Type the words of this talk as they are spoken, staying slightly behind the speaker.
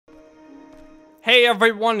Hey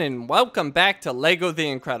everyone, and welcome back to LEGO The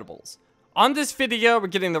Incredibles. On this video, we're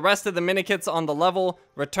getting the rest of the Minikits on the level,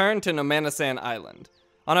 Return to Nomanisan Island.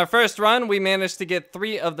 On our first run, we managed to get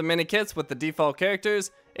 3 of the Minikits with the default characters.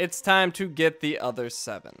 It's time to get the other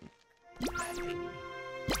 7.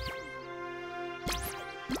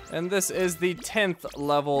 And this is the 10th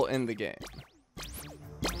level in the game.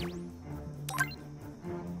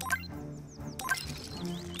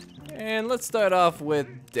 And let's start off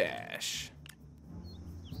with Dash.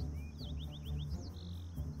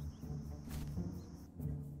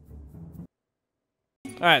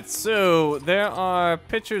 Alright, so there are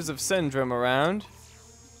pictures of Syndrome around.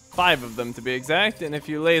 5 of them to be exact, and if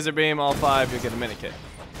you laser beam all 5, you'll get a Minikit.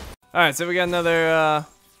 Alright, so we got another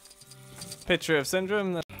picture of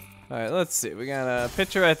Syndrome. Alright, let's see. We got a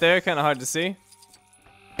picture right there, kind of hard to see.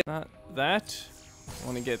 Not that. I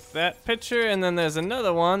want to get that picture, and then there's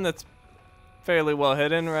another one that's fairly well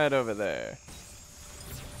hidden right over there.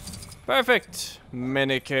 Perfect!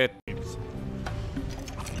 Minikit.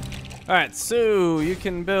 Alright, so you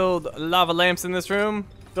can build lava lamps in this room,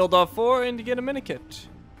 build all 4, and you get a Minikit.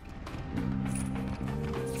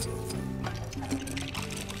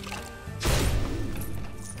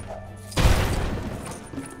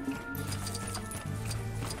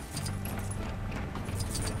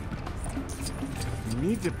 We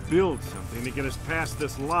need to build something to get us past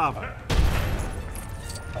this lava.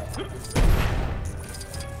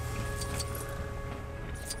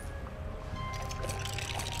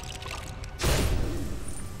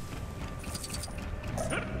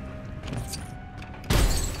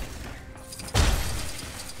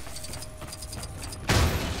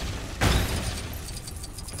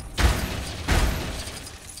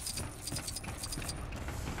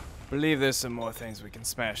 I believe there's some more things we can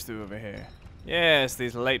smash through over here. Yes,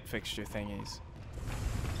 these light fixture thingies.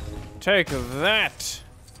 Take that!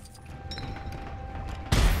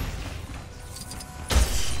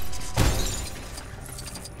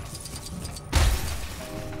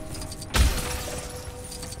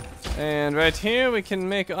 And right here we can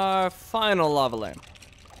make our final lava lamp.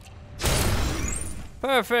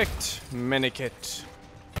 Perfect! Minikit.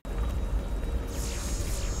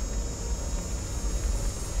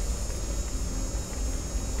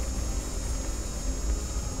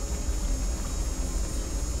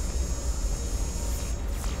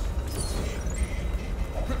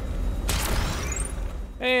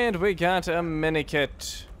 And we got a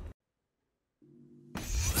Minikit.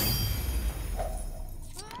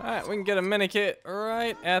 Alright, we can get a Minikit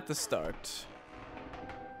right at the start.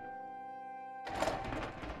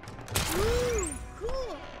 Ooh,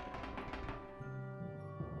 cool.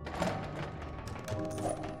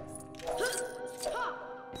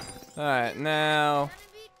 Alright, now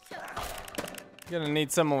gonna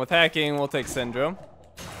need someone with hacking. We'll take Syndrome.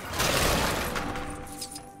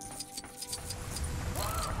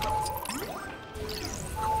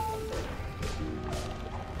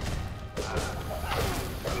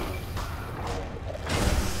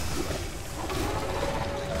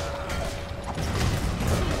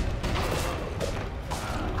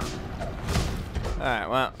 Alright,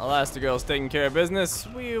 well, Elastigirl's taking care of business.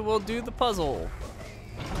 We will do the puzzle.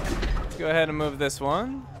 Let's go ahead and move this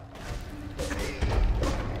one. Just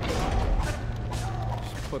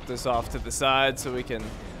put this off to the side so we can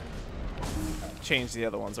change the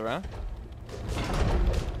other ones around.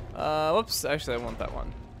 Whoops, actually I want that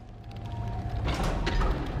one.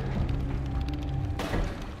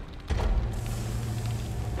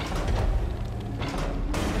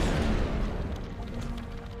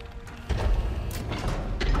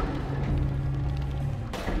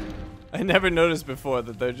 I never noticed before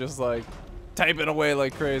that they're just like typing away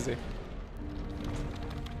like crazy.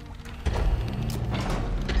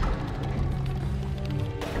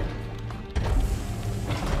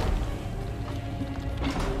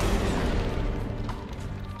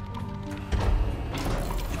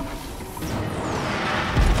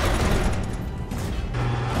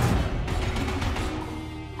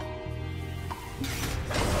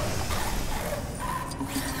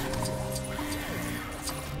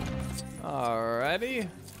 Alrighty.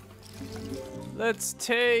 Let's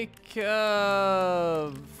take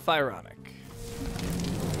Phyronic.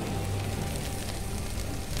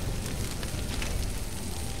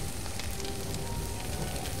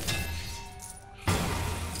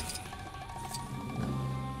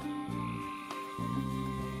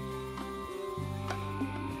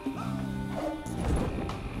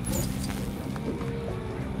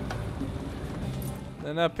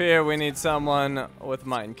 Then up here we need someone with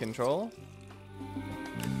mind control.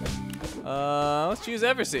 Let's choose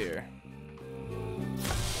Everseer.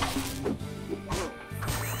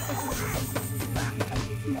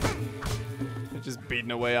 just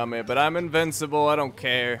beating away on me, but I'm invincible. I don't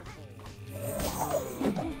care.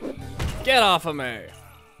 Get off of me.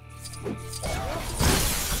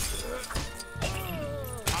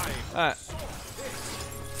 Alright.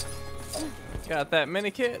 Got that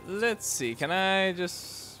mini kit. Let's see. Can I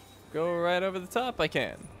just go right over the top? I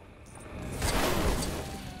can.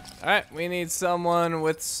 Alright, we need someone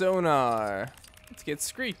with sonar. Let's get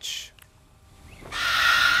Screech.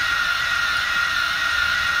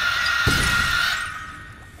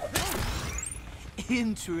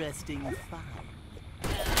 Interesting find.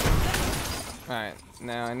 Alright,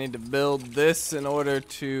 now I need to build this in order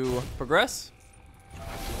to progress.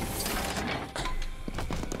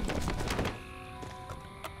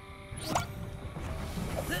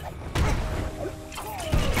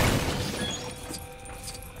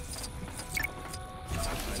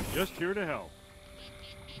 I'm just here to help.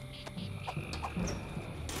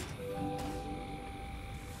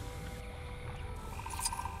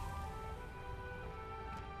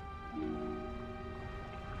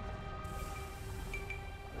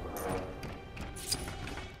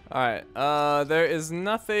 Alright, there is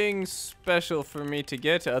nothing special for me to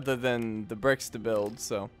get other than the bricks to build,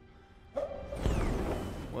 so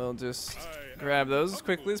we'll just grab those as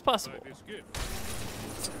quickly as possible.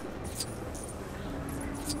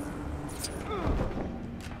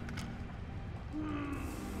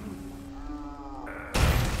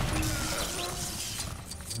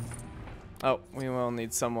 Oh, we will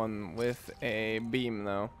need someone with a beam,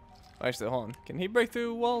 though. Actually, hold on. Can he break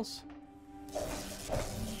through walls?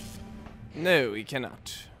 No, he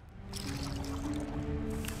cannot.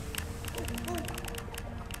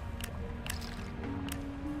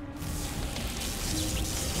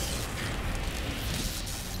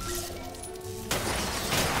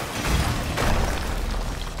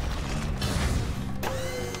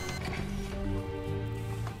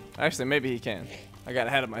 Actually, maybe he can. I got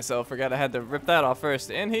ahead of myself. Forgot I had to rip that off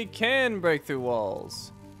first. And he can break through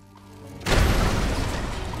walls.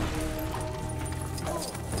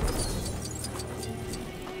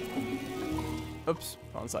 Oops,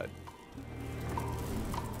 wrong side.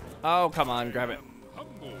 Oh, come on, grab it.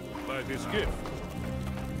 Humbled by this gift.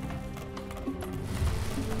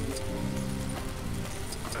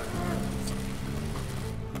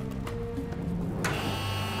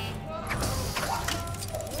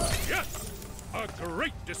 Yes, a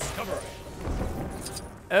great discovery.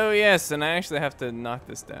 Oh yes, and I actually have to knock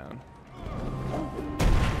this down.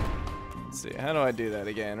 Let's see, how do I do that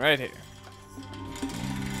again? Right here.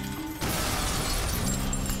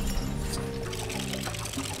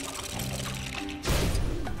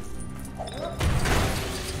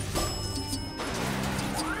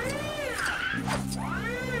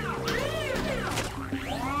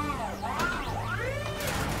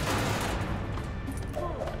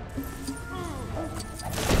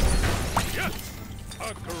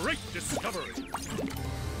 Great discovery.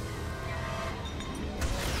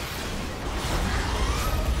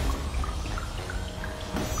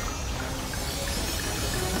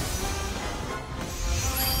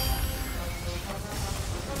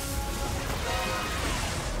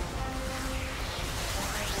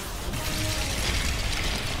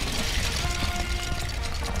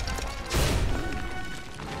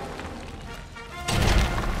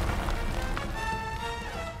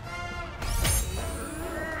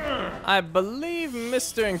 I believe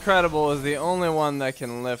Mr. Incredible is the only one that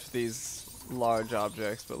can lift these large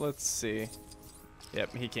objects, but let's see.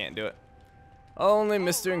 Yep, he can't do it. Only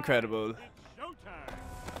Mr. Incredible. Showtime.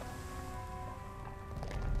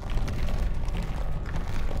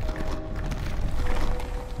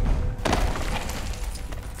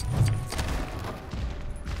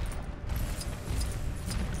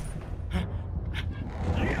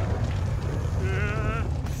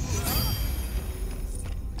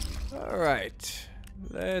 Alright,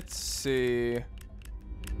 let's see.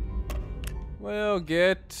 We'll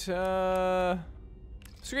get,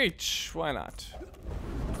 Screech, why not?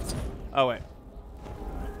 Oh wait,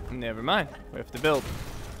 never mind, we have to build.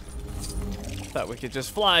 Thought we could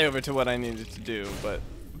just fly over to what I needed to do, but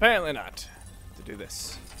apparently not. To do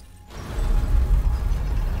this.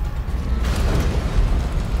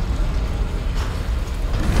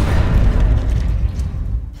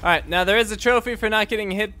 Alright, now there is a trophy for not getting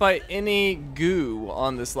hit by any goo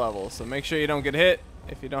on this level, so make sure you don't get hit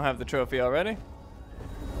if you don't have the trophy already.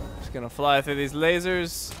 Just gonna fly through these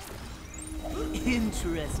lasers.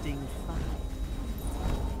 Interesting find.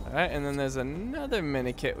 Alright, and then there's another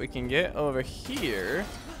mini kit we can get over here,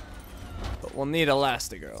 but we'll need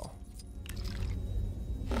Elastigirl.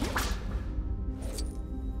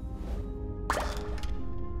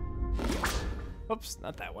 Oops,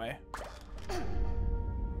 not that way.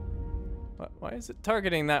 Why is it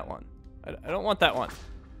targeting that one? I don't want that one.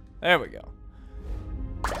 There we go.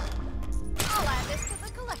 I'll add this to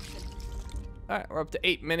the collection. Alright, we're up to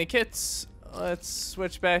 8 Minikits. Let's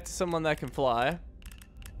switch back to someone that can fly.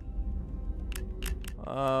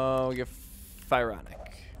 We'll get Phyronic.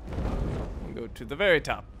 We'll go to the very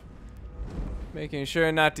top. Making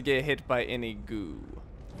sure not to get hit by any goo.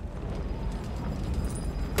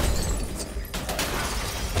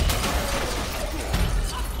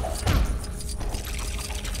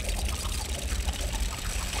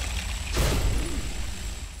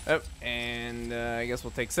 Oh, and I guess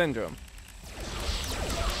we'll take Syndrome.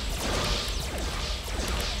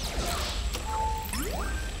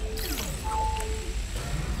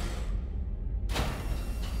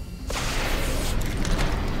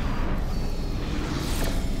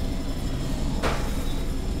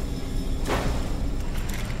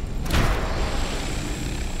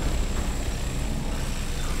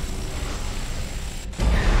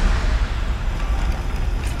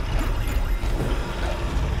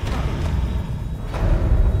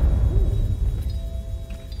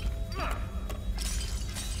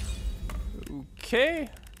 Okay,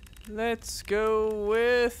 let's go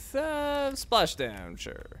with Splashdown,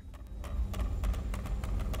 sure.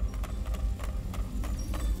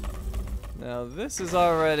 Now this is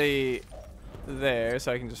already there,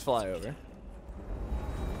 so I can just fly over.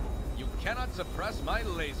 You cannot suppress my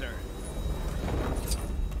laser.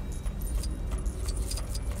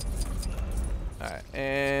 Alright,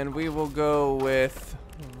 and we will go with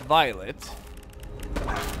Violet.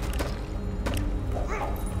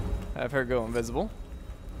 Have her go invisible.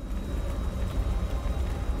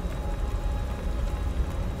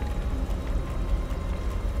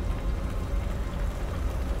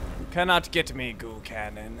 You cannot get me, goo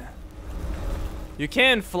cannon. You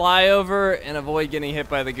can fly over and avoid getting hit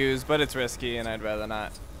by the goos, but it's risky and I'd rather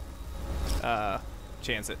not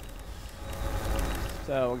chance it.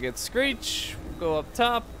 So we'll get Screech, we'll go up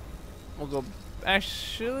top, we'll go.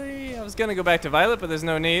 Actually, I was gonna go back to Violet, but there's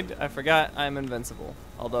no need. I forgot I'm invincible.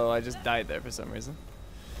 Although I just died there for some reason.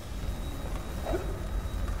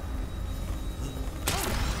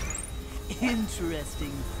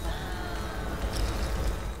 Interesting.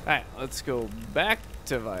 Alright, let's go back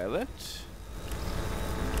to Violet.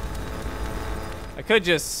 I could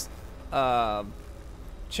just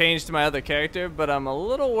change to my other character, but I'm a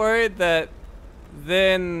little worried that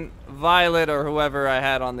then Violet or whoever I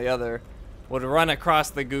had on the other would run across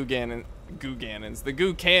the goo cannons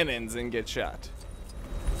and get shot.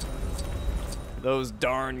 Those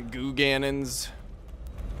darn goo cannons.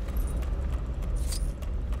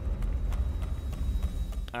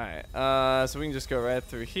 Alright, so we can just go right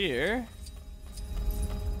through here.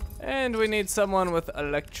 And we need someone with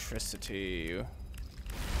electricity.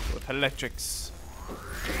 With electrics.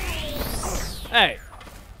 Hey!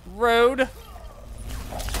 Road!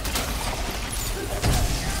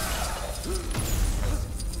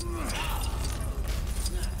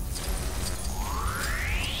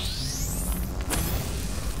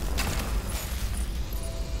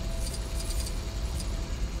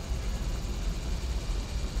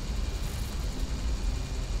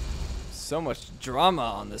 So much drama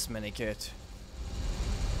on this minikit.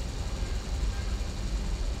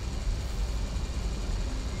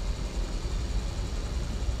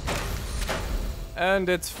 And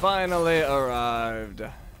it's finally arrived.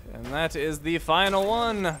 And that is the final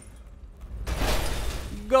one.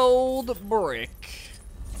 Gold brick.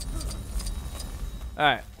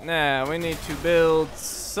 Alright, now we need to build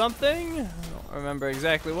something. I don't remember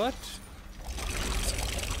exactly what.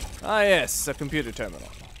 Ah yes, a computer terminal.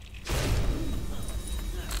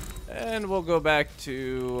 And we'll go back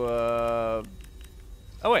to, oh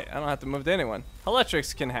wait, I don't have to move to anyone.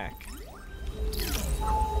 Electrics can hack.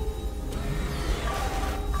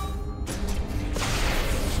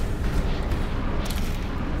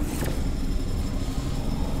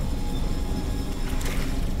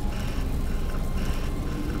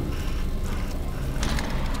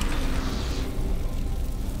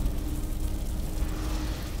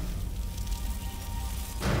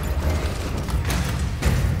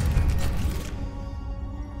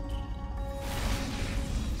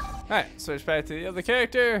 Alright, switch back to the other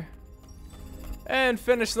character. And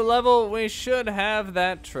finish the level. We should have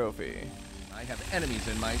that trophy. I have enemies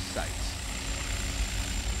in my sights.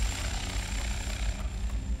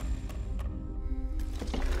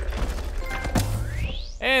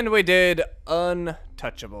 And we did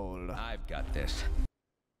Untouchable. I've got this.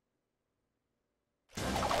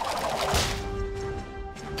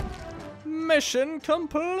 Mission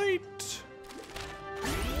complete.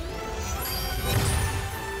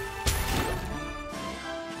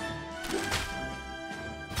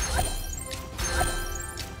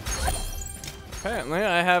 apparently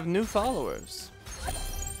I have new followers.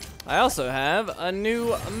 I also have a new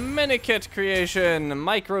Minikit creation,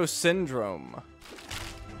 Micro Syndrome.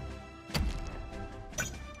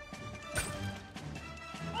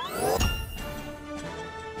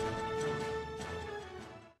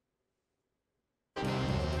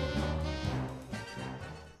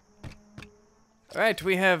 Alright,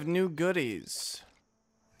 we have new goodies.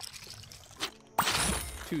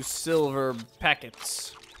 2 silver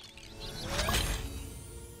packets.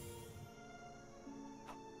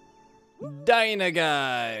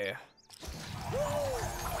 Dynaguy.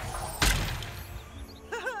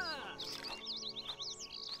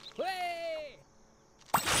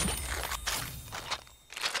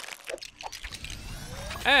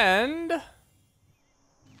 And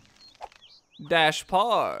Dash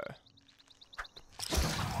Par.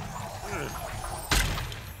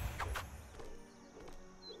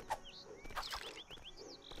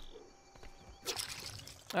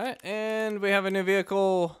 Alright, and we have a new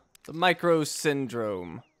vehicle, the Micro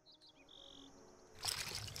Syndrome.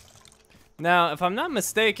 Now, if I'm not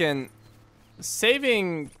mistaken,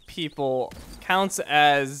 saving people counts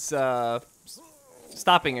as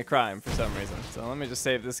stopping a crime for some reason. So let me just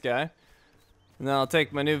save this guy. And then I'll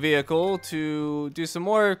take my new vehicle to do some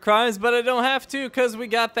more crimes, but I don't have to because we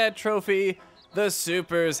got that trophy. The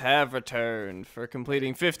supers have returned for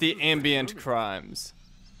completing 50 ambient crimes.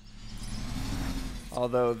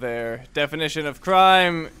 Although their definition of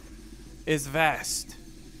crime is vast.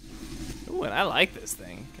 Ooh, and I like this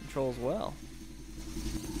thing. It controls well.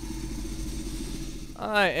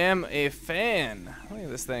 I am a fan. Look at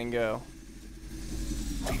this thing go.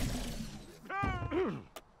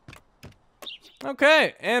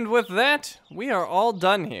 Okay, and with that, we are all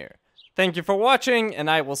done here. Thank you for watching, and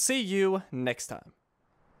I will see you next time.